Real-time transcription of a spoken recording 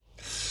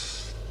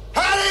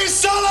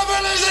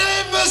Sullivan is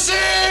an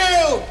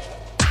imbecile!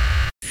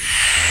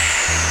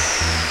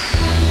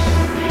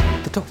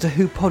 The Doctor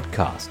Who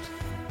podcast.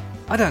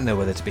 I don't know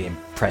whether to be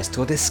impressed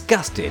or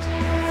disgusted.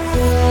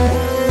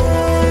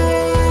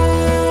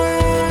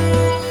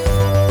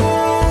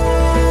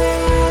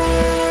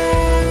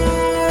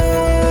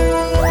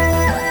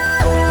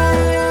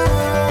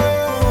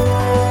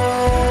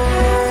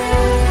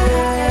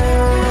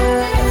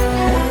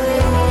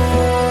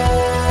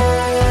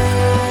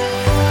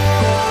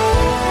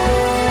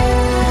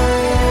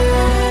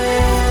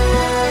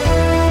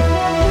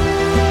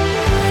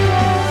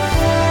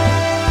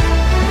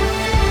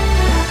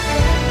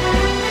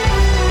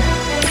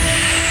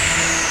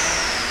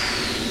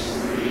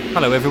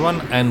 Hello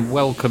everyone and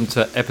welcome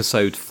to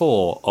episode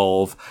 4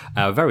 of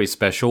our very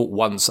special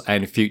Once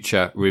and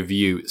Future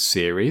review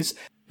series.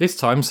 This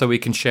time so we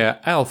can share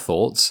our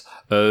thoughts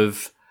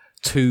of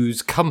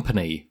Two's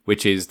Company,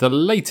 which is the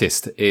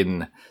latest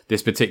in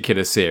this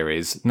particular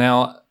series.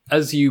 Now,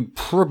 as you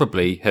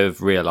probably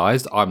have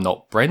realised, I'm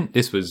not Brent.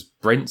 This was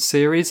Brent's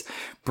series.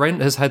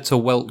 Brent has had to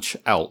welch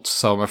out,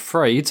 so I'm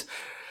afraid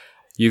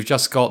you've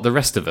just got the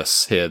rest of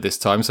us here this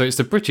time. So it's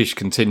the British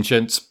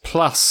contingent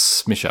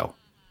plus Michelle.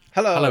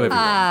 Hello. Hello,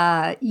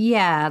 everyone.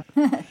 Yeah,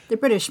 the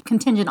British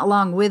contingent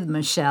along with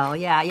Michelle.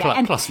 Yeah.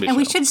 Plus Michelle. And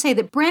we should say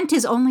that Brent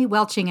is only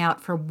welching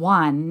out for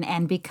one,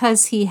 and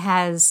because he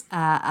has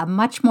a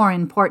much more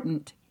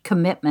important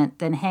commitment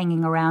than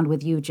hanging around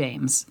with you,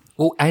 James.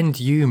 Oh, and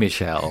you,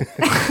 Michelle.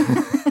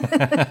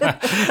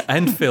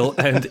 And Phil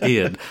and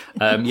Ian.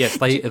 Yes,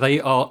 they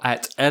are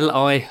at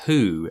Li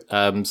Who.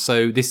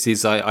 So this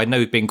is, I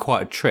know, been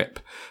quite a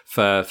trip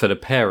for the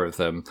pair of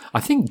them.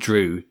 I think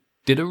Drew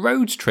did a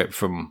road trip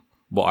from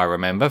what I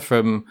remember,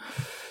 from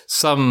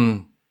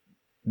some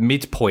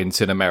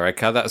midpoint in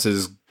America. That's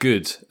as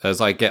good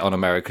as I get on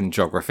American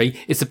geography.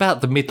 It's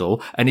about the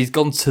middle, and he's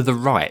gone to the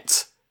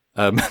right.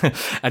 And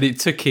it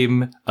took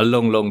him a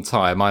long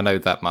time, I know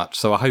that much,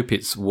 so I hope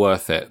it's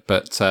worth it.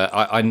 But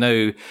I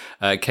know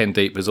Ken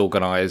Deep has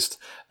organised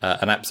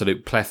an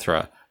absolute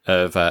plethora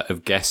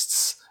of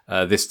guests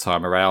this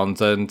time around,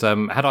 and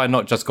had I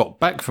not just got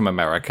back from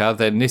America,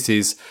 then this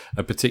is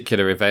a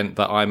particular event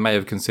that I may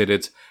have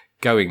considered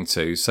going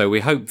to. So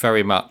we hope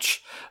very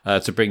much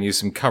to bring you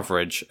some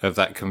coverage of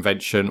that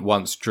convention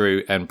once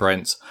Drew and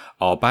Brent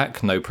are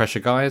back. No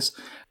pressure, guys.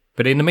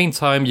 But in the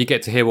meantime, you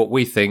get to hear what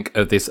we think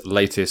of this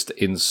latest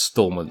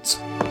instalment.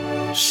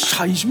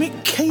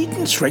 Seismic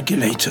cadence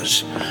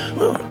regulators.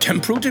 Oh,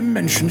 temporal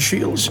dimension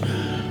shields.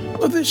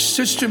 Well, this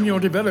system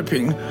you're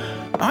developing,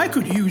 I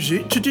could use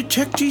it to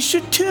detect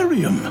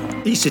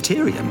Esoterium.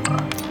 Esoterium?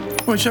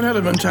 Well, it's an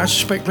element I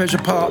suspect plays a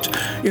part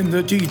in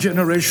the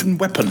degeneration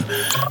weapon.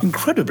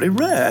 Incredibly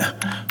rare.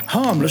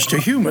 Harmless to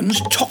humans,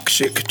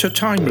 toxic to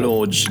Time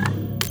Lords.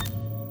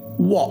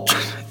 What?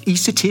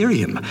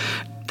 Esoterium.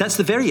 That's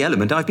the very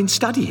element I've been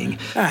studying.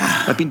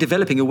 I've been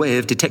developing a way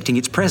of detecting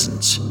its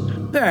presence.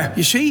 There,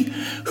 you see?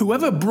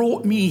 Whoever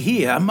brought me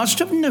here must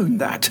have known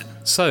that.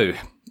 So,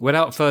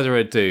 without further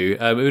ado,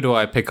 who do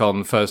I pick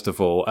on first of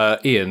all?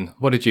 Ian,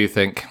 what did you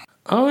think?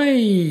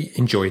 I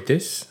enjoyed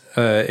this.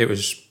 It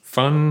was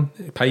fun,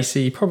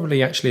 pacey.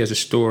 Probably actually as a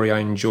story I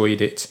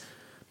enjoyed it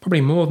probably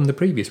more than the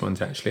previous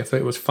ones actually. I thought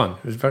it was fun.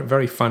 It was very,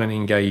 very fun and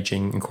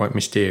engaging and quite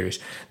mysterious.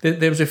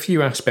 There was a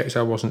few aspects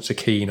I wasn't so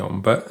keen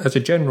on, but as a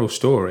general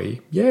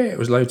story, yeah, it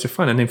was loads of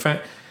fun. And in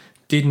fact,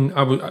 at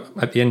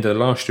the end of the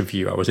last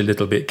review, I was a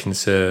little bit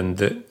concerned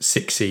that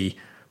Sixie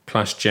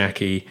plus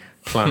Jackie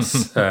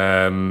plus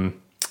Harry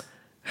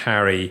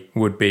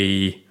would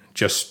be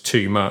just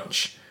too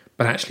much,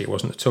 but actually it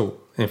wasn't at all.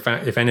 In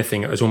fact, if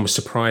anything, it was almost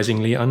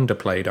surprisingly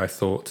underplayed, I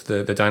thought,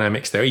 the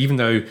dynamics there. Even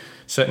though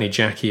certainly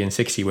Jackie and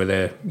Sixie were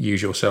their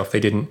usual self, they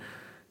didn't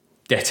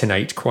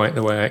detonate quite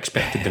the way I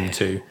expected them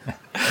to.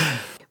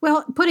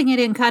 Well, putting it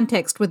in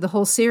context with the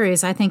whole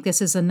series, I think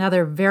this is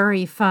another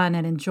very fun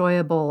and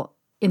enjoyable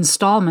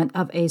installment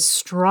of a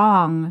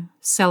strong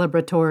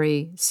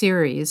celebratory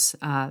series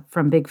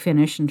from Big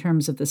Finish in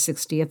terms of the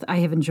 60th. I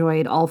have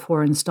enjoyed all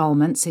 4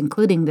 installments,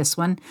 including this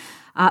one.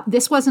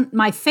 This wasn't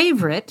my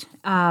favorite.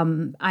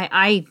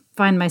 I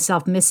find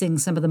myself missing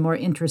some of the more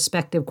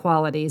introspective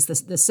qualities.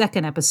 The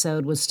second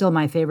episode was still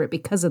my favorite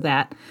because of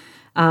that.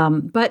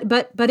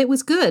 But it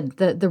was good.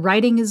 The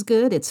writing is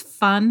good. It's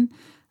fun.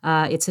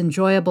 It's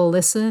enjoyable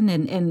listen.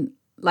 And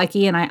like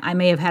Ian, I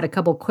may have had a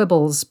couple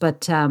quibbles,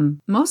 but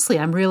mostly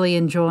I'm really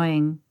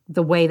enjoying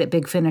the way that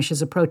Big Finish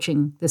is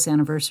approaching this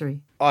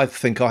anniversary. I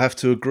think I have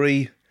to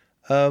agree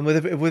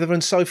with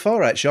everyone so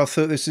far, actually. I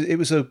thought it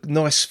was a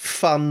nice,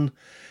 fun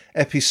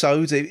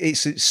episode. It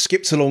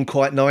skipped along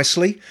quite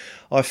nicely.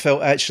 I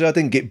felt actually I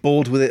didn't get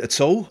bored with it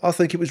at all. I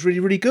think it was really,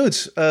 really good.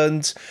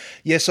 And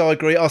yes, I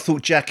agree. I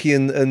thought Jackie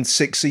and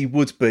Sixie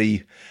would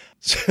be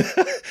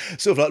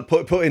sort of like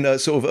putting a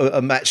sort of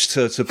a match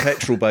to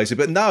Petrol,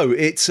 basically. But no,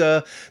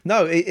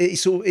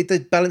 it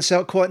did balance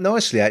out quite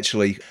nicely,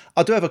 actually.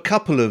 I do have a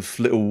couple of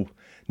little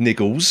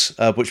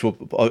niggles, which we'll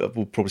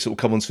probably sort of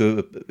come on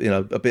to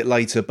a bit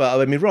later. But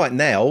I mean, right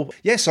now,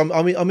 yes, I'm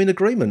in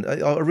agreement.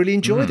 I really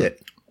enjoyed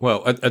it.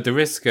 Well, at the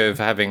risk of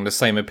having the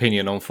same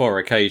opinion on 4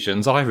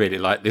 occasions, I really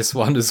like this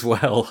one as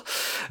well.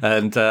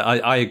 And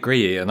I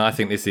agree, and I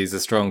think this is the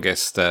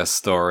strongest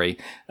story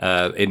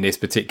in this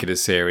particular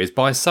series.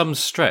 By some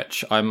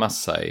stretch, I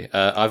must say.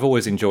 I've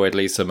always enjoyed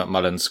Lisa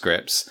McMullen's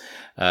scripts,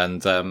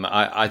 and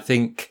I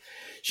think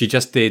she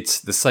just did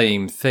the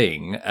same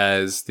thing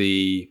as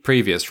the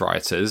previous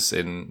writers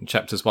in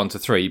chapters 1 to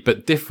 3,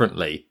 but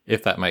differently,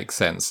 if that makes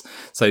sense.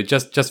 So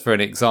just for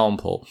an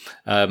example,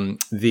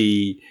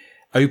 the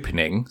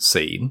opening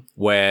scene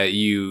where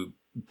you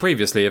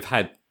previously have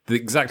had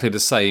exactly the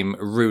same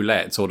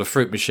roulette, or the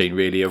fruit machine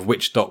really, of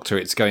which Doctor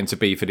it's going to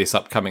be for this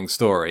upcoming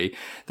story,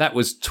 that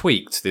was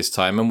tweaked this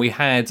time, and we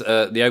had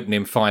the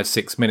opening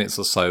 5-6 minutes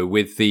or so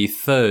with the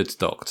 3rd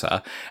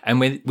Doctor,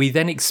 and we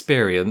then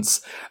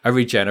experience a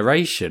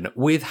regeneration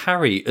with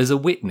Harry as a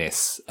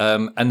witness,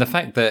 and the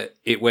fact that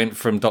it went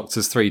from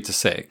Doctors 3 to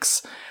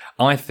 6,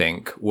 I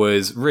think,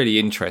 was really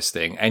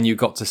interesting, and you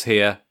got to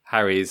hear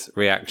Harry's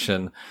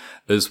reaction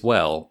as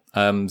well.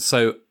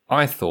 So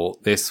I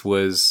thought this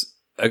was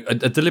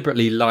a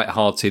deliberately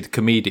light-hearted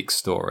comedic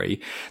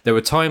story. There were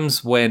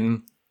times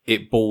when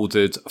it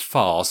bordered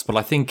fast, but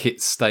I think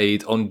it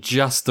stayed on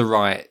just the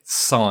right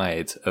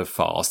side of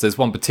fast. There's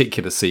one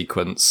particular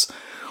sequence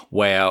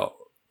where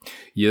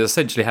you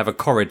essentially have a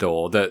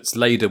corridor that's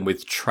laden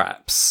with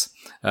traps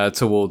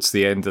towards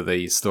the end of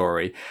the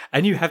story,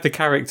 and you have the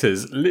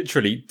characters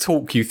literally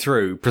talk you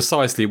through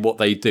precisely what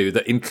they do,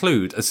 that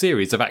include a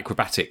series of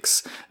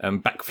acrobatics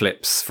and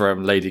backflips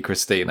from Lady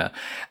Christina.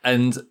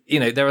 And, you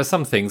know, there are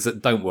some things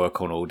that don't work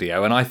on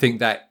audio, and I think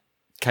that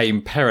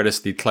came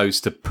perilously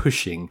close to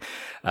pushing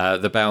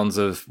the bounds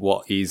of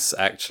what is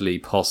actually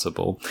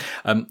possible.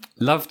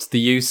 Loved the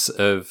use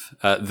of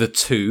the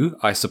 2,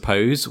 I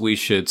suppose we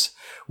should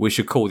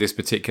call this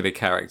particular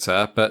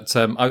character, but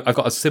I've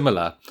got a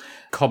similar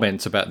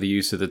comment about the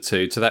use of the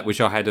 2 to that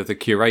which I had of the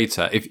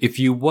curator. If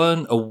you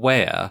weren't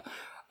aware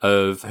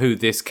of who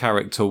this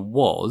character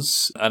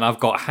was, and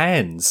I've got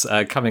hands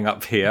coming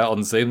up here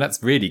on Zoom,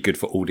 that's really good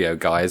for audio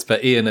guys,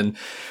 but Ian and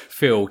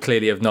Phil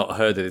clearly have not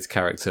heard of this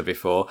character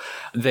before,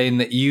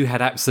 then you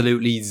had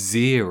absolutely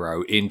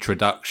zero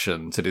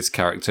introduction to this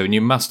character, and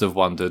you must have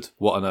wondered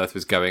what on earth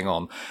was going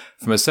on.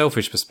 From a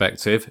selfish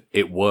perspective,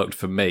 it worked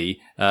for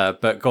me,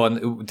 but go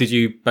on, did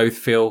you both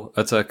feel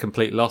at a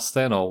complete loss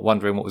then, or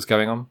wondering what was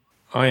going on?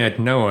 I had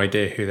no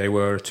idea who they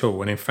were at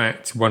all, and in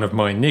fact, one of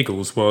my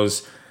niggles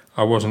was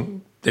I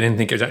didn't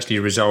think it was actually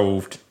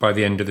resolved by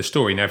the end of the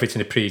story. Now, if it's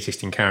in a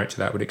pre-existing character,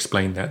 that would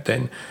explain that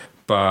then.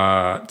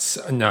 But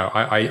no,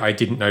 I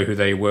didn't know who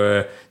they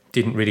were,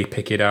 didn't really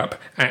pick it up.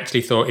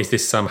 Actually thought, is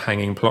this some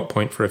hanging plot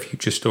point for a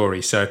future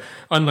story? So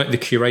unlike the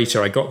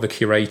curator, I got the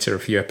curator a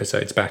few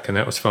episodes back, and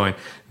that was fine.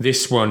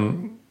 This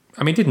one,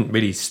 I mean, didn't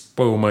really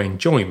spoil my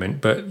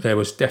enjoyment, but there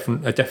was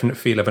a definite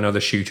feel of another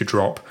shoe to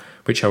drop,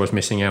 which I was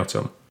missing out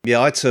on.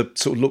 Yeah, I had to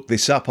sort of look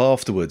this up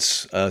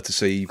afterwards to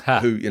see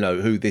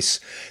who this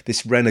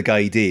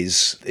renegade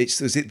is.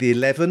 Was it the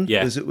 11?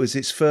 Yeah. Was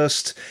its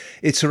first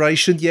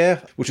iteration? Yeah,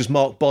 which was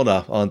Mark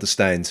Bonner, I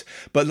understand.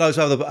 But loads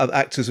of other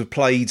actors have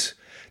played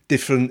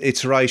different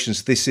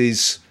iterations. This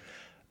is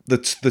the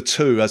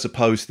 2 as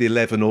opposed to the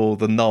 11 or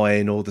the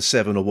 9 or the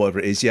 7 or whatever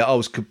it is. Yeah, I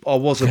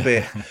was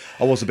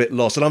a bit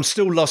lost, and I'm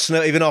still lost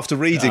now even after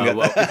reading it.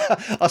 Well,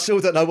 I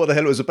still don't know what the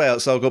hell it was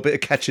about, so I've got a bit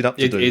of catching up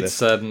to do.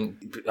 It's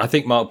I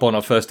think Mark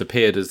Bonner first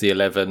appeared as the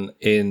 11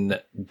 in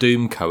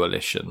Doom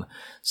Coalition,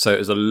 so it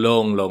was a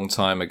long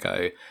time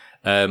ago.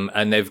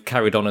 And they've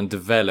carried on and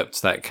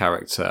developed that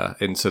character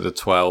into the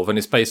 12, and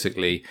it's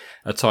basically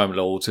a Time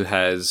Lord who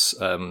has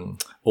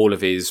all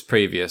of his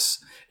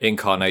previous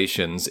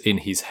incarnations in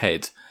his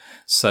head.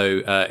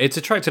 So it's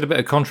attracted a bit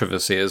of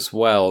controversy as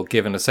well,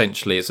 given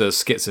essentially it's a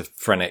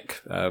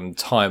schizophrenic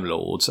Time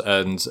Lord,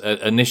 and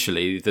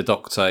initially the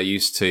Doctor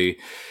used to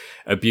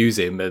abuse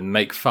him and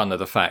make fun of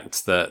the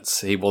fact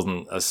that he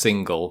wasn't a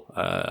single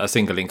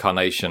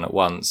incarnation at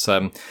once.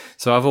 So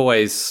I've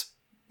always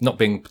not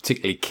been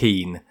particularly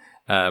keen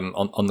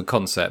on the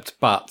concept,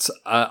 but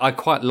I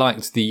quite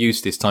liked the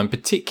use this time,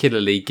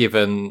 particularly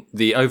given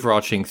the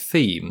overarching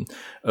theme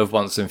of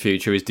Once and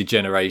Future is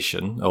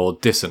degeneration or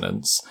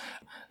dissonance.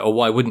 Or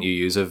why wouldn't you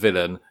use a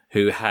villain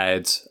who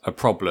had a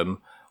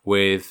problem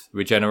with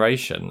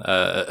regeneration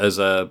as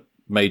a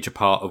major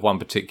part of one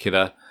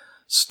particular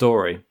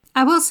story?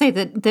 I will say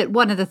that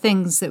one of the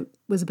things that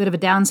was a bit of a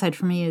downside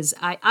for me is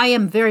I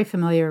am very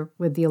familiar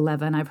with the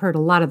 11. I've heard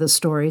a lot of the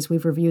stories.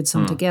 We've reviewed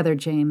some together,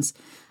 James.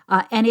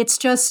 And it's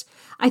just,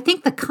 I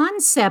think the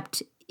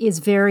concept is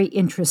very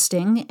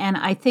interesting. And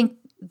I think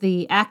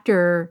the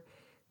actor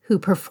who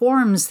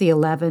performs the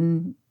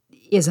 11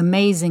 is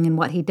amazing in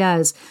what he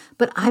does.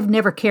 But I've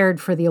never cared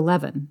for the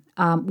 11.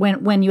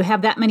 When you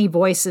have that many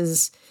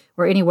voices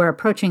or anywhere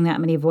approaching that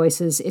many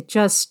voices,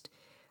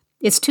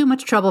 it's too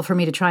much trouble for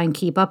me to try and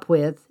keep up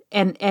with.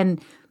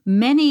 And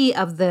many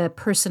of the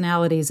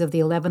personalities of the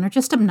 11 are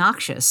just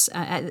obnoxious.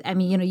 I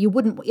mean, you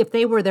wouldn't, if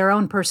they were their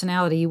own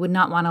personality, you would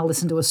not want to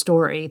listen to a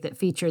story that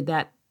featured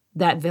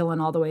that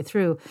villain all the way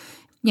through.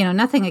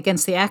 nothing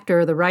against the actor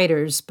or the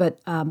writers, but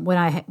when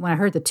I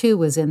heard the two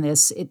was in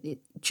this, it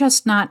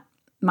just not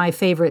my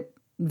favorite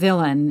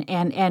villain.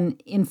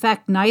 And in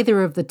fact,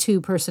 neither of the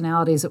two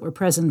personalities that were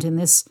present in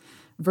this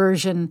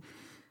version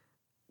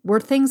were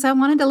things I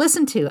wanted to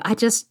listen to. I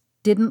just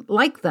didn't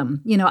like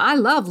them. I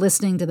love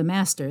listening to the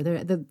Master.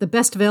 The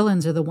best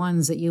villains are the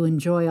ones that you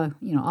enjoy,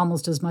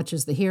 almost as much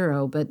as the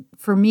hero. But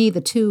for me,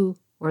 the 2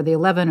 or the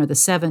 11 or the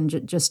 7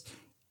 just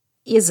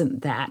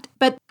isn't that.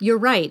 But you're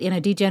right. In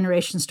a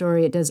degeneration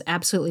story, it does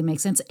absolutely make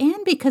sense.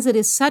 And because it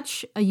is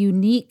such a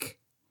unique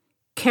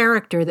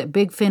character that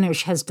Big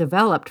Finish has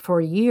developed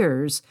for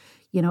years,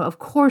 of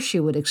course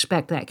you would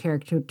expect that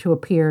character to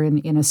appear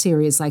in a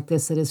series like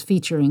this that is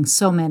featuring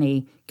so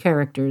many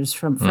characters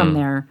from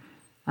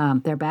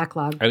their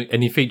backlog.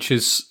 And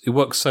he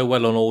works so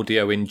well on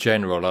audio in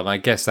general, and I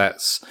guess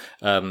that's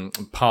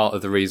part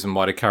of the reason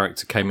why the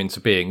character came into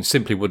being.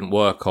 Simply wouldn't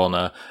work on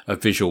a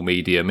visual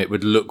medium. It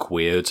would look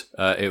weird.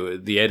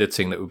 The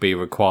editing that would be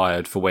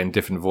required for when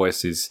different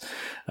voices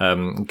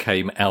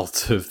came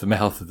out of the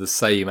mouth of the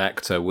same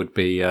actor would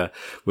be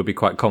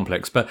quite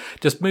complex. But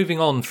just moving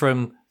on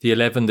from the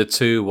 11, the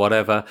 2,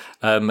 whatever,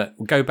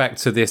 go back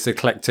to this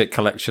eclectic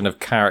collection of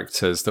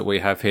characters that we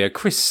have here.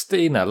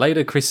 Christina,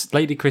 Lady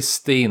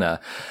Christina,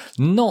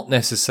 not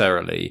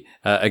necessarily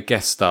a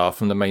guest star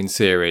from the main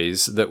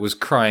series that was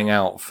crying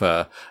out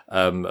for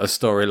a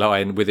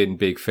storyline within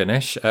Big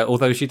Finish,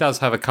 although she does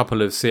have a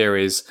couple of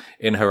series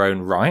in her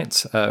own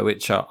right,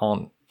 which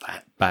aren't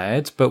that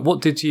bad. But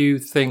what did you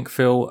think,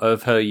 Phil,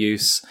 of her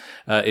use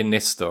in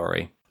this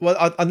story?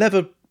 Well, I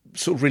never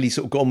really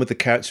got on with the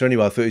character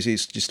anyway. I thought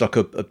it's just like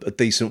a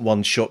decent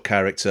one-shot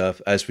character,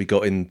 as we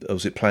got in,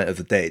 was it Planet of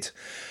the Dead?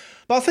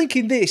 But I think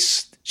in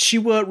this, she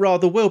worked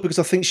rather well because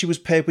I think she was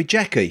paired with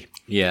Jackie.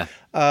 Yeah.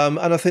 And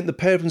I think the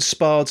pair of them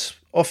sparred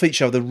off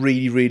each other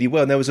really, really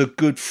well. And there was a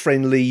good,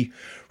 friendly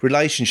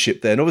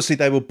relationship there. And obviously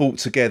they were brought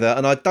together.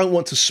 And I don't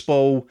want to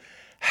spoil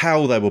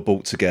how they were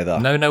brought together.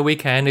 No, we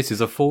can. This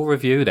is a full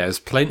review. There's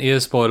plenty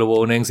of spoiler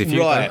warnings. If you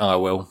don't, I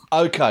will.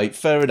 Okay,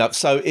 fair enough.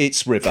 So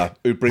it's River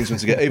who brings them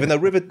together. Even though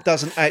River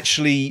doesn't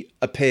actually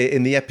appear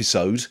in the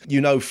episode,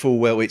 you know full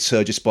well it's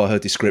her just by her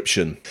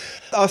description.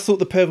 I thought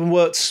the pair of them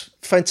worked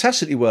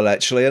fantastically well,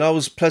 actually, and I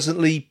was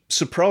pleasantly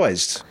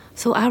surprised.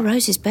 Thought our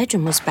Rose's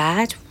bedroom was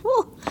bad.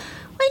 Whew.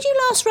 Where'd you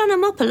last run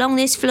them up along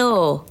this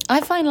floor?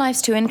 I find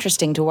life's too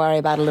interesting to worry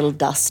about a little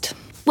dust.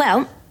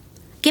 Well,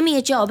 give me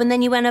a job and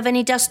then you won't have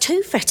any dust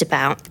to fret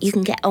about. You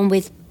can get on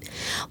with,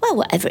 well,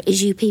 whatever it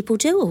is you people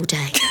do all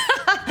day.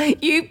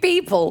 You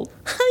people?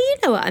 Oh,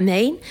 you know what I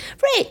mean.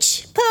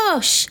 Rich,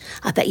 posh.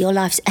 I bet your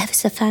life's ever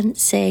so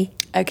fancy.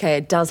 Okay,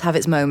 it does have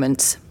its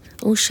moments.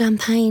 All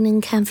champagne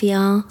and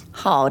caviar?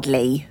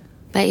 Hardly.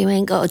 Bet you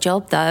ain't got a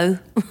job, though.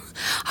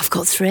 I've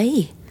got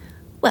 3.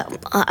 Well,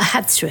 I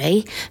had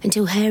 3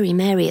 until Hairy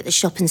Mary at the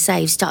Shop and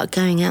Save started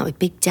going out with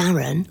Big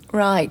Darren.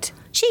 Right.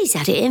 She's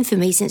had it in for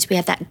me since we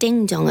had that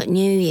ding-dong at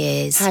New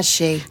Year's. Has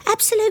she?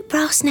 Absolute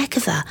brass neck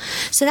of her.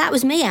 So that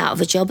was me out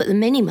of a job at the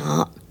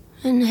mini-mart.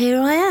 And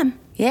here I am.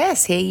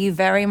 Yes, here you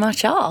very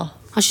much are.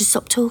 I should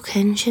stop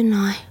talking, shouldn't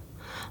I?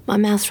 My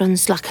mouth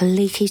runs like a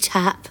leaky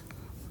tap.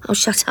 I'll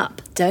shut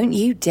up. Don't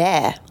you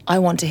dare. I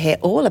want to hear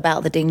all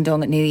about the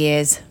ding-dong at New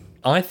Year's.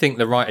 I think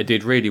the writer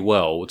did really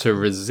well to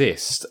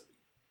resist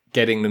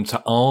getting them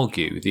to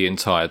argue the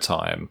entire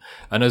time.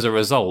 And as a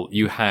result,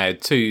 you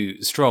had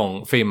 2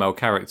 strong female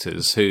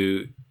characters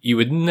who you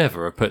would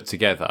never have put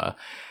together,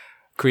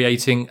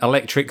 creating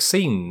electric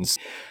scenes.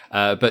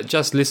 But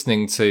just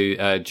listening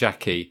to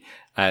Jackie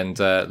and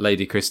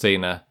Lady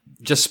Christina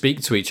just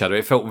speak to each other,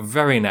 it felt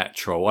very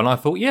natural. And I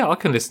thought, yeah, I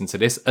can listen to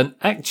this. And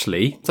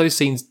actually, those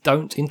scenes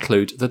don't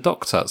include the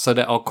Doctor. So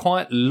there are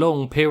quite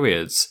long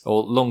periods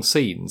or long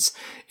scenes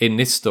in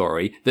this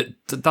story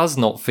that does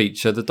not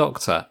feature the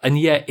Doctor. And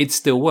yet it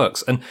still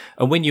works. And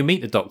when you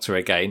meet the Doctor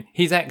again,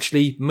 he's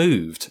actually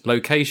moved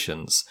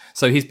locations.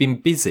 So he's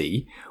been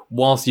busy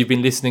whilst you've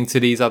been listening to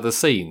these other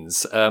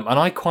scenes. And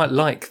I quite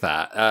like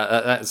that.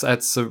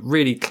 That's a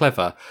really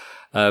clever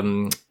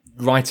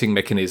writing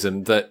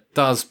mechanism that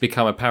does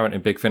become apparent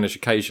in Big Finish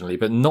occasionally,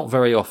 but not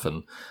very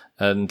often.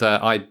 And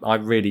I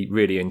really,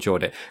 really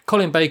enjoyed it.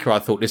 Colin Baker, I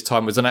thought this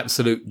time was an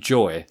absolute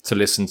joy to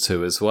listen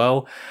to as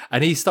well.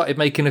 And he started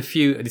making a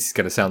few, this is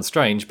going to sound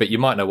strange, but you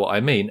might know what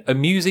I mean,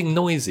 amusing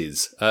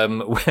noises.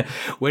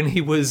 When he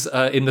was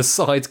in the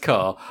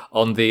sidecar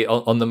on the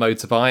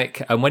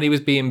motorbike, and when he was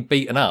being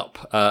beaten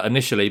up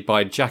initially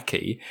by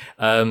Jackie,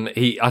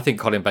 I think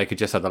Colin Baker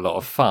just had a lot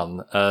of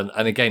fun.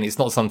 And again, it's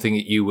not something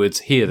that you would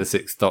hear the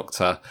Sixth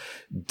Doctor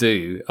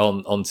do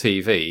on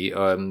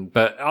TV.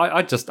 But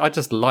I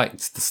just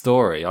liked the story.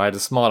 I had a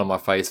smile on my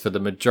face for the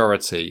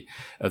majority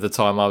of the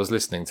time I was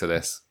listening to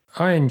this.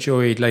 I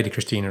enjoyed Lady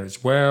Christina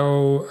as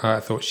well.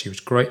 I thought she was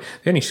great.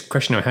 The only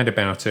question I had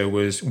about her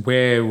was,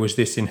 where was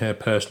this in her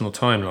personal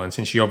timeline,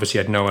 since she obviously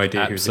had no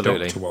idea who the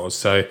Doctor was.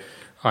 So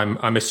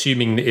I'm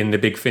assuming that in the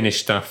Big Finish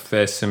stuff,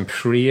 there's some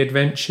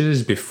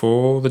pre-adventures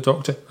before the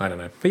Doctor. I don't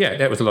know. But yeah,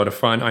 that was a lot of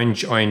fun.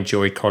 I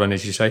enjoyed Colin,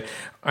 as you say.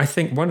 I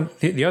think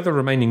the other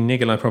remaining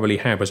niggle I probably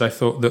had was I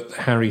thought that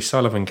the Harry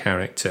Sullivan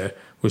character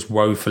was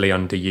woefully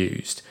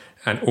underused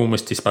and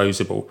almost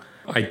disposable.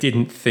 I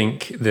didn't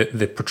think that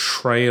the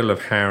portrayal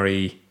of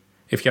Harry,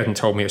 if you hadn't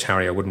told me it was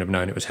Harry, I wouldn't have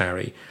known it was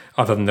Harry,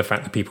 other than the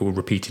fact that people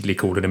repeatedly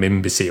called him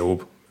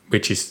imbecile,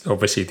 which is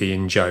obviously the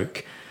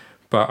in-joke.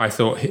 But I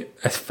thought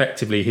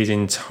effectively his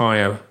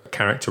entire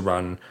character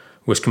run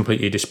was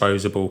completely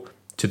disposable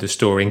to the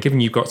story. And given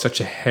you've got such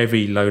a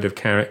heavy load of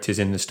characters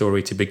in the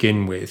story to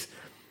begin with,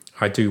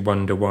 I do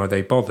wonder why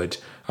they bothered.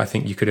 I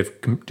think you could have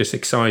just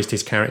excised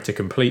his character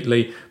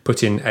completely,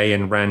 put in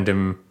an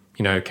random,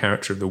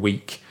 character of the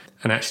week,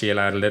 and actually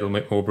allowed a little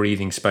bit more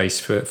breathing space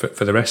for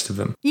the rest of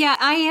them. Yeah,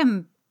 I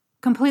am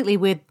completely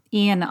with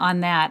Ian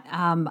on that.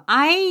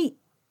 I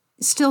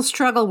still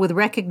struggle with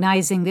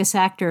recognizing this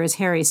actor as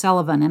Harry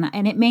Sullivan,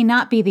 and it may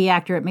not be the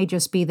actor. It may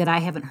just be that I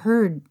haven't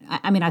heard.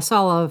 I mean, I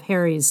saw all of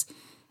Harry's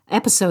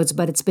episodes,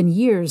 but it's been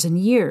years and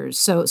years.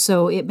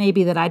 So it may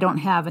be that I don't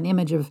have an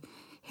image of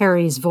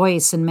Harry's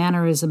voice and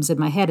mannerisms in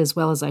my head as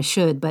well as I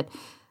should.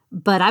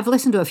 But I've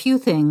listened to a few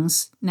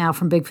things now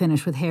from Big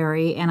Finish with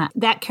Harry, and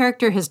that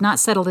character has not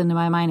settled into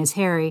my mind as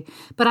Harry.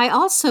 But I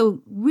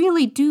also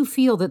really do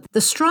feel that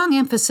the strong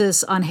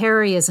emphasis on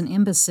Harry as an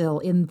imbecile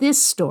in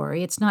this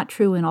story, it's not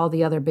true in all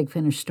the other Big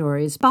Finish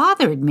stories,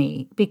 bothered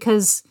me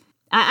because,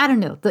 I don't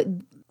know,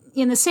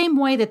 in the same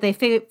way that they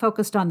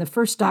focused on the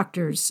first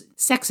Doctor's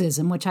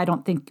sexism, which I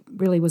don't think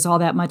really was all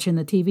that much in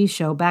the TV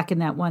show back in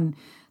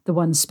the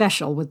one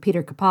special with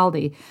Peter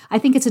Capaldi, I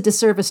think it's a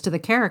disservice to the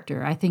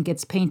character. I think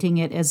it's painting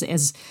it as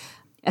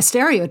a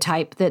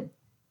stereotype that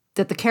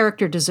the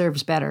character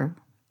deserves better,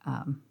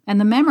 and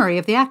the memory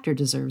of the actor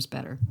deserves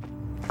better.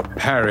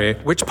 Harry,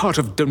 which part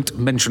of Don't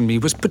Mention Me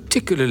was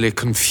particularly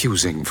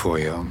confusing for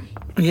you?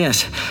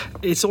 Yes,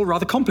 it's all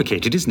rather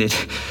complicated, isn't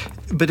it?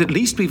 But at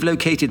least we've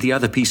located the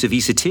other piece of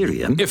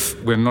Esoterium.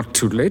 If we're not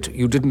too late,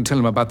 you didn't tell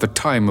him about the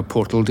time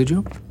portal, did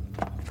you?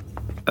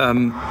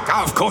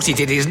 Of course he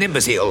did, he's an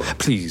imbecile.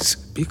 Please,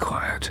 be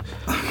quiet.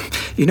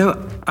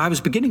 I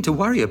was beginning to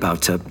worry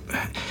about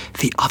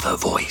the other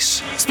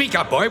voice. Speak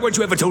up, boy. Weren't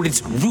you ever told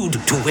it's rude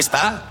to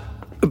whisper?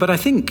 But I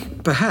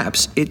think,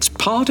 perhaps, it's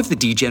part of the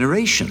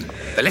degeneration.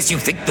 The less you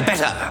think, the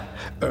better.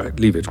 All right,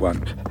 leave it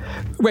one.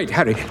 Wait,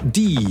 Harry,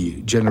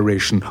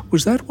 degeneration,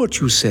 was that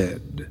what you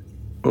said?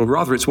 Or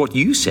rather, it's what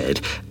you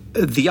said.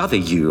 The other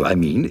you, I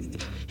mean.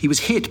 He was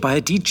hit by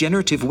a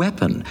degenerative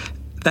weapon.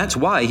 That's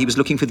why he was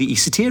looking for the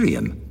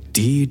Esoterium.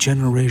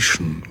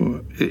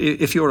 Degeneration.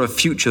 If you're a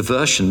future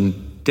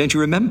version, don't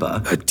you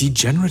remember? A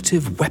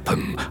degenerative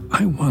weapon?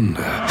 I wonder.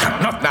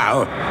 Not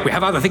now. We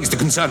have other things to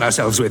concern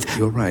ourselves with.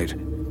 You're right.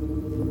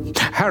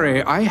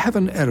 Harry, I have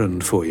an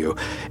errand for you.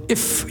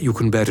 If you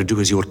can bear to do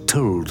as you're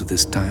told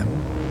this time.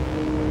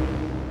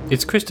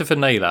 It's Christopher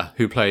Naylor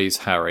who plays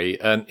Harry,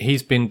 and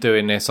he's been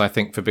doing this, I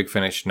think, for Big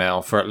Finish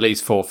now for at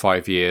least 4 or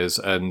 5 years,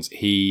 and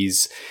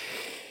he's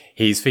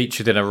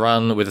featured in a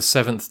run with the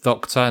Seventh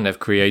Doctor, and they've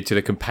created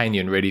a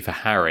companion really for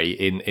Harry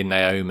in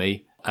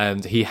Naomi.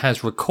 And he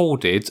has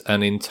recorded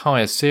an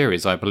entire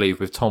series, I believe,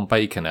 with Tom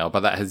Baker now,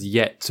 but that has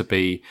yet to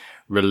be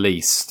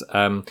released.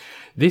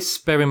 This,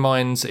 bear in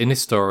mind, in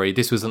this story,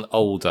 this was an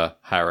older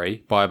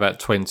Harry by about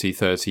 20,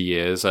 30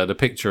 years. The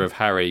picture of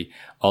Harry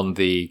on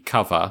the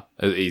cover,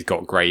 he's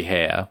got grey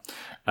hair.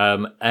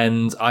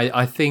 And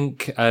I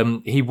think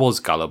he was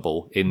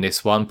gullible in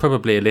this one,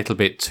 probably a little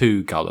bit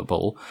too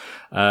gullible.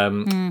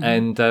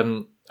 And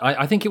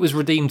I think it was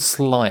redeemed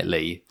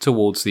slightly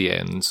towards the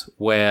end,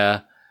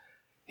 where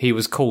he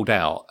was called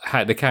out.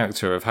 The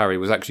character of Harry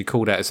was actually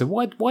called out and said,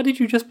 why did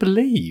you just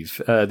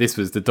believe this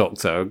was the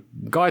Doctor?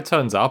 Guy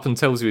turns up and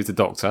tells you he's the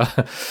Doctor.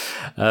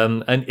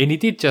 and he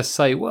did just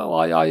say, well,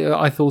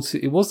 I thought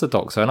it was the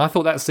Doctor. And I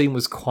thought that scene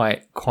was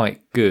quite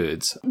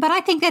good. But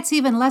I think that's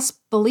even less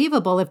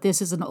believable if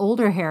this is an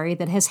older Harry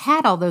that has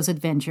had all those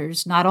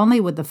adventures, not only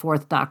with the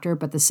Fourth Doctor,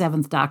 but the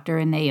Seventh Doctor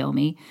and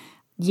Naomi.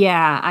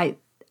 Yeah,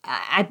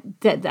 I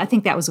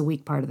think that was a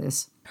weak part of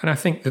this. And I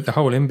think that the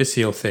whole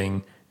imbecile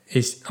thing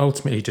is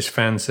ultimately just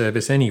fan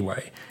service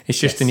anyway. It's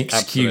just an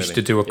excuse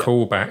to do a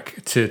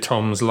callback to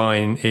Tom's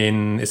line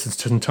in it's the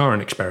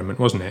Centauran Experiment,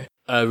 wasn't it?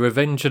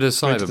 Revenge of the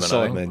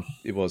Cybermen.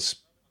 It was,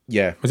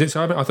 yeah. Was it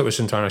Cybermen? I thought it was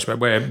Centauran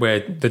Experiment,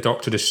 where the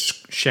Doctor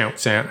just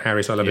shouts out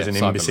Harry Sullivan as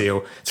an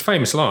imbecile. It's a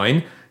famous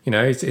line,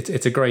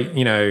 it's a great,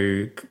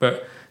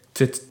 but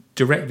to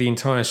direct the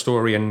entire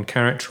story and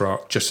character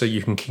arc just so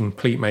you can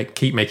keep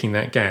making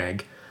that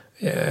gag,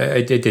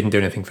 it didn't do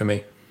anything for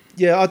me.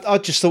 Yeah, I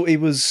just thought he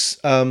was,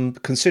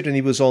 considering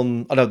he was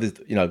on, I know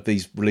that,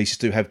 these releases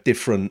do have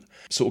different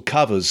sort of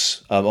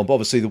covers.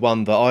 Obviously, the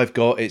one that I've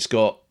got, it's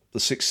got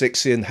the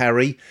 660 and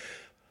Harry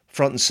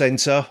front and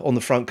centre on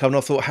the front cover. And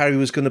I thought Harry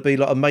was going to be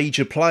like a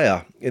major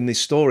player in this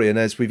story. And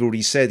as we've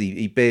already said,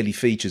 he barely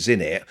features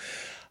in it.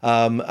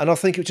 And I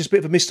think it was just a bit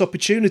of a missed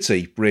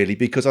opportunity, really,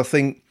 because I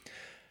think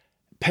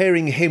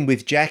pairing him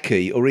with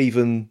Jackie or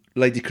even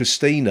Lady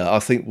Christina, I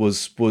think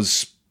was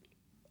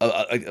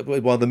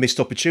one of the missed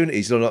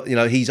opportunities.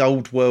 He's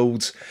old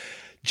world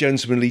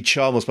gentlemanly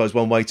charm, I suppose,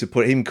 one way to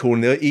put it. Him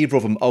calling either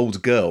of them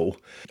old girl,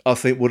 I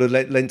think would have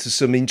lent to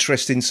some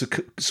interesting sort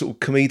of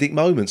comedic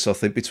moments, I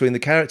think, between the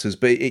characters.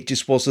 But it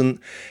just wasn't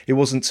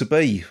to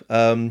be,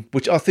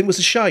 which I think was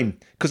a shame,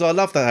 because I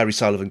love the Harry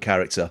Sullivan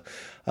character.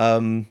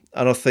 And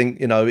I think,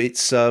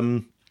 it's...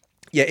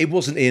 it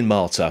wasn't Ian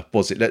Marter,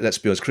 was it? Let's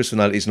be honest. Chris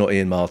Finale is not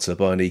Ian Marter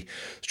by any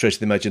stretch of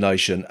the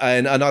imagination.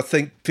 And I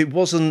think if it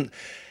wasn't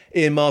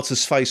Ian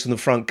Marter's face on the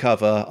front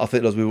cover, I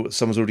think, as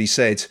someone's already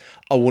said,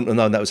 I wouldn't have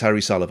known that was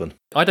Harry Sullivan.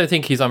 I don't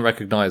think he's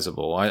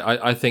unrecognisable.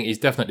 I think he's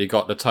definitely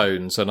got the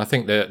tones, and I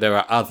think there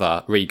are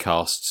other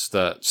recasts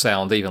that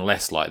sound even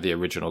less like the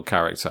original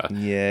character.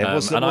 Yeah, I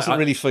wasn't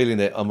really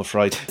feeling it, I'm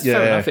afraid.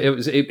 Fair enough.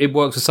 It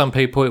works for some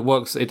people.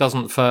 It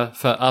doesn't for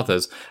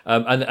others.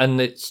 And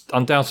it's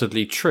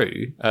undoubtedly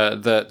true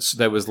that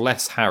there was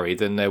less Harry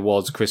than there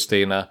was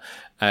Christina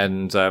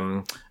and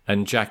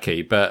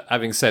Jackie. But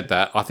having said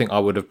that, I think I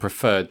would have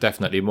preferred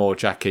definitely more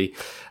Jackie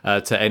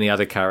to any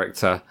other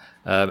character.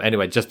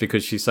 Anyway, just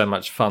because she's so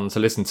much fun to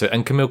listen to.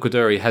 And Camille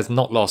Coduri has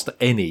not lost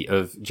any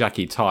of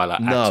Jackie Tyler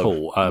at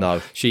all.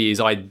 No. She is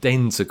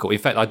identical. In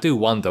fact, I do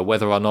wonder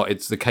whether or not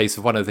it's the case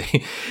of one of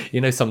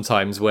the,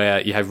 sometimes where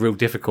you have real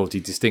difficulty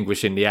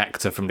distinguishing the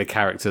actor from the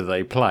character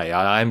they play.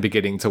 I am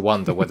beginning to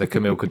wonder whether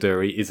Camille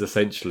Coduri is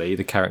essentially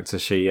the character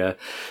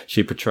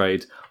she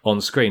portrayed on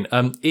screen.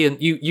 Ian,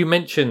 you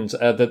mentioned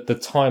the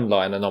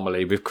timeline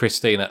anomaly with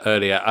Christina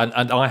earlier,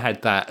 and I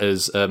had that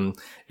as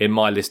in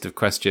my list of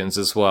questions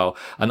as well.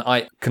 And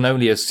I can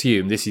only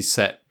assume this is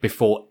set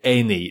before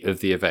any of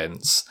the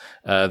events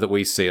that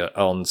we see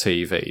on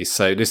TV.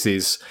 So this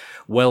is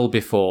well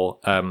before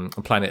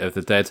Planet of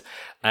the Dead.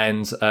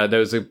 And there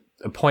was a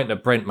point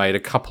that Brent made a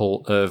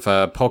couple of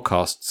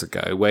podcasts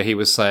ago where he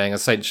was saying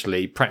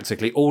essentially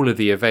practically all of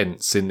the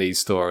events in these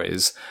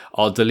stories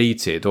are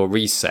deleted or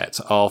reset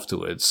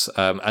afterwards.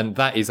 And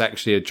that is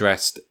actually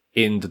addressed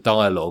in the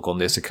dialogue on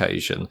this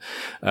occasion,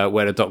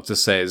 where the Doctor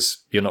says,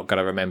 you're not going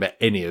to remember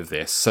any of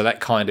this. So that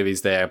kind of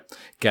is their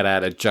get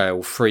out of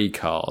jail free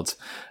card.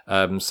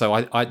 So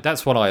I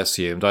that's what I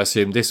assumed. I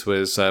assumed this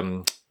was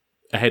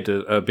ahead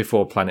of,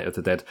 before Planet of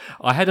the Dead.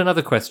 I had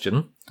another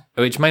question,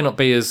 which may not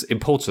be as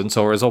important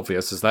or as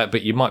obvious as that,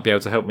 but you might be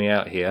able to help me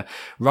out here.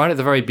 Right at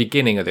the very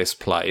beginning of this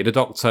play,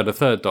 the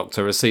third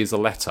Doctor, receives a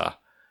letter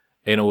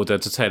in order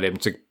to tell him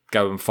to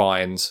go and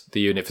find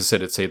the unit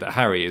facility that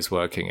Harry is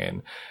working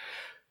in.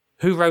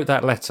 Who wrote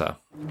that letter?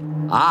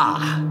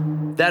 Ah,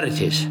 there it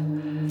is.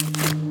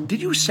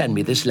 Did you send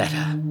me this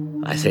letter?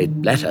 I say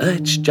letter,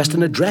 it's just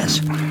an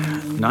address.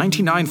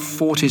 99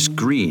 Fortis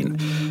Green.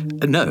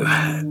 No,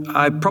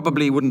 I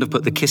probably wouldn't have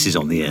put the kisses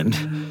on the end.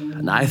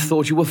 And I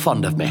thought you were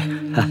fond of me.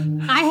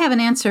 I have an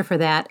answer for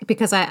that,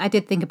 because I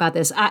did think about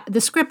this. The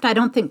script, I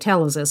don't think,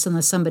 tells us,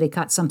 unless somebody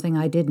caught something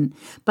I didn't.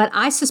 But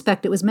I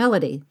suspect it was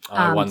Melody.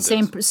 I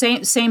wondered.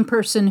 Same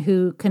person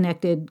who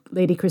connected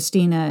Lady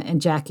Christina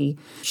and Jackie.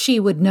 She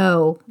would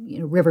know,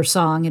 River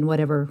Song in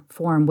whatever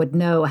form, would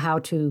know how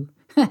to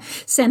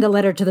send a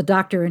letter to the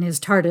Doctor in his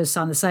TARDIS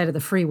on the side of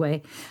the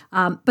freeway.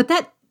 But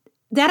that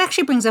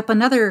actually brings up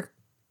another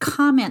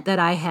comment that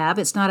I have.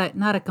 It's not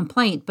a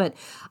complaint, but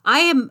I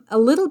am a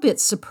little bit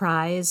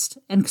surprised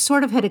and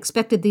sort of had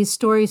expected these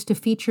stories to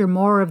feature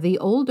more of the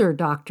older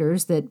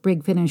Doctors that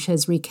Brig Finish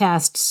has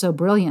recast so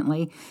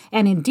brilliantly.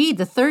 And indeed,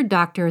 the third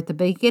Doctor at the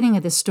beginning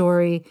of the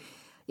story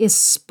is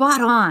spot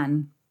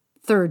on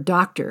third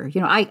Doctor.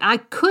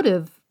 I could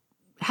have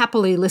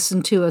happily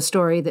listened to a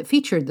story that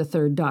featured the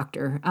third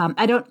Doctor.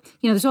 I don't,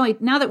 there's only,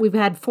 now that we've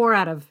had 4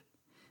 out of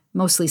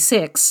mostly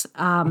 6,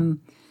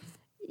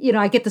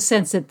 I get the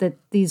sense that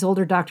these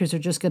older Doctors are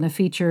just going to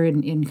feature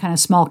in kind of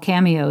small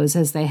cameos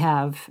as they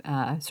have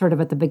sort of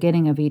at the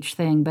beginning of each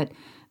thing. But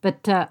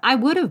I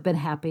would have been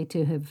happy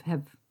to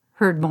have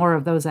heard more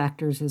of those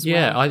actors as well.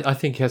 Yeah, I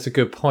think he has a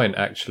good point,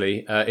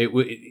 actually.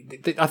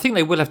 I think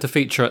they will have to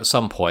feature at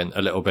some point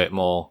a little bit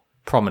more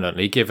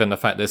prominently, given the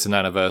fact that it's an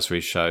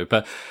anniversary show.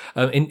 But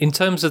in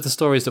terms of the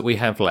stories that we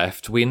have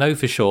left, we know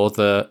for sure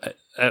that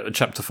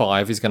Chapter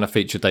 5 is going to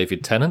feature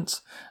David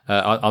Tennant.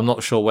 I'm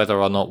not sure whether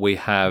or not we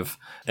have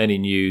any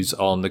news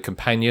on the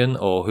companion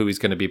or who he's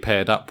going to be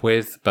paired up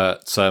with,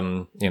 but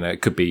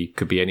it could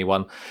be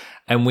anyone.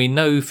 And we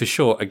know for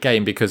sure,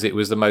 again, because it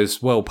was the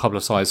most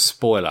well-publicised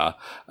spoiler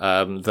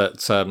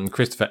that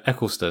Christopher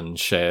Eccleston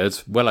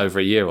shared well over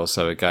a year or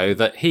so ago,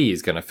 that he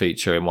is going to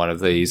feature in one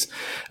of these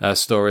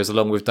stories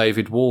along with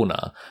David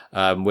Warner,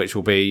 which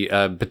will be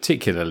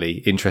particularly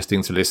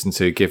interesting to listen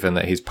to given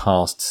that he's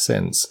passed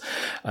since.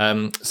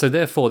 So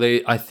therefore,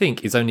 there, I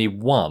think, is only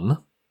one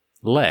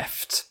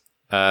left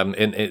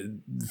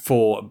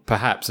for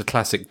perhaps a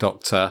classic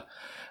Doctor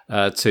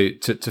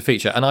to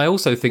feature. And I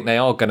also think they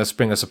are going to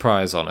spring a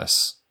surprise on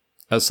us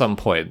at some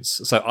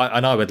points. So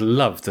I would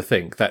love to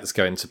think that's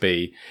going to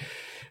be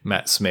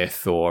Matt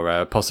Smith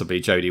or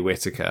possibly Jodie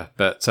Whittaker,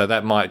 but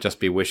that might just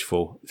be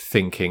wishful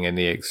thinking in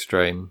the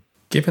extreme.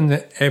 Given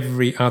that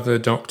every other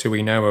Doctor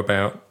we know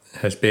about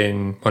has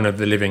been one of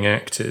the living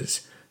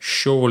actors,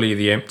 surely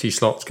the empty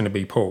slot's going to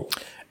be Paul.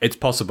 It's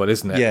possible,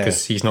 isn't it? Yeah.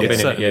 Because he's not It's been in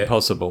it certainly yet.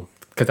 possible.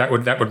 Because that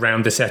would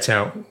round the set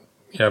out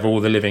of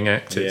all the living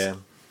actors. Yeah.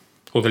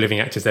 All the living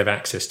actors they have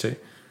access to.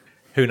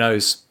 Who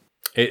knows?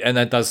 And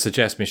that does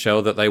suggest,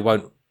 Michelle, that they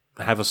won't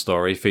have a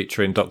story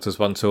featuring Doctors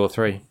 1, 2, or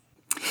 3.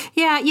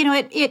 Yeah,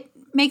 it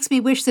makes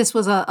me wish this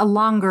was a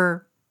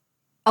longer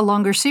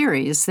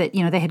series, that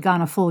they had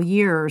gone a full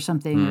year or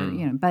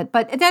something. Or,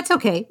 but that's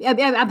okay.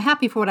 I'm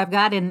happy for what I've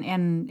got,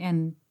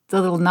 and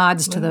the little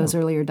nods to those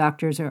earlier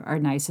Doctors are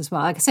nice as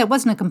well. Like I said, it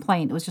wasn't a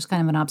complaint; it was just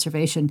kind of an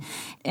observation.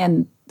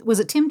 And was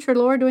it Tim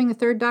Treloar doing the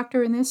third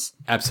Doctor in this?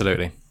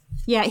 Absolutely.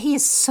 Yeah, he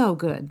is so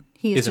good.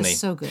 He is just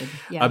so good.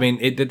 Yeah. I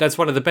mean, that's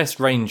one of the best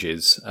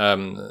ranges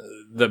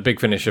that Big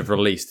Finish have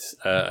released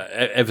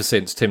ever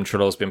since Tim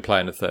Treloar's been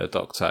playing the third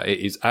Doctor. It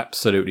is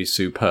absolutely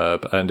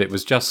superb, and it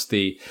was just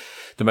the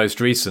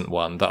most recent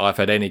one that I've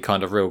had any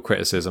kind of real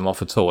criticism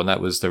of at all, and that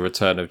was the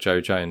return of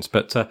Jo Jones.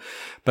 But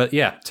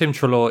yeah, Tim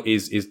Treloar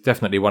is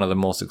definitely one of the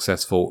more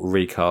successful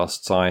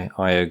recasts.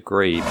 I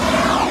agree.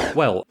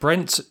 Well,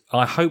 Brent,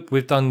 I hope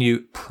we've done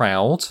you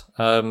proud.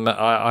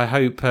 I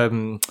hope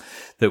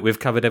that we've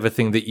covered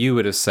everything that you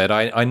would have said.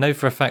 I know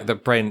for a fact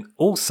that Brent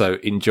also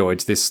enjoyed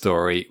this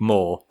story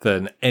more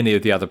than any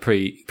of the other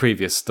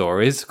previous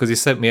stories, because he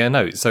sent me a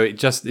note. So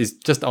it's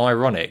just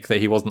ironic that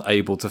he wasn't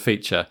able to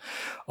feature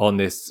on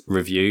this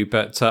review,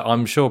 but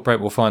I'm sure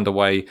Brent will find a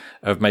way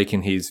of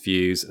making his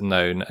views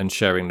known and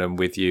sharing them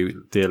with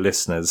you, dear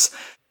listeners.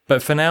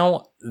 But for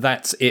now,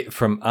 that's it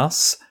from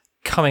us.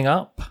 Coming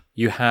up,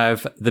 you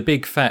have the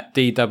Big Fat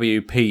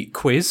DWP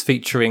quiz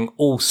featuring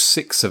all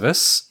 6 of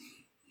us.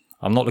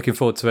 I'm not looking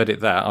forward to edit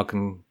that. I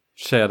can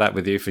share that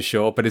with you for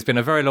sure. But it's been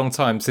a very long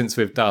time since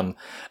we've done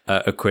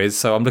a quiz,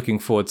 so I'm looking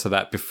forward to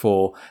that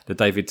before the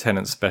David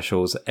Tennant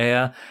specials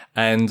air.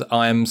 And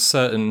I am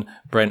certain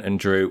Brent and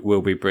Drew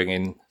will be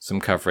bringing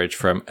some coverage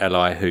from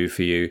Eli Who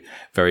for you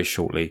very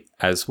shortly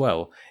as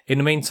well. In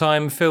the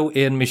meantime, Phil,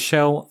 Ian,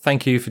 Michelle,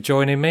 thank you for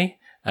joining me.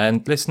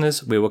 And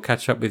listeners, we will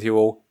catch up with you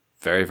all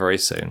very, very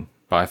soon.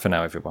 Bye for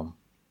now, everyone.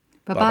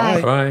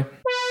 Bye-bye. Bye.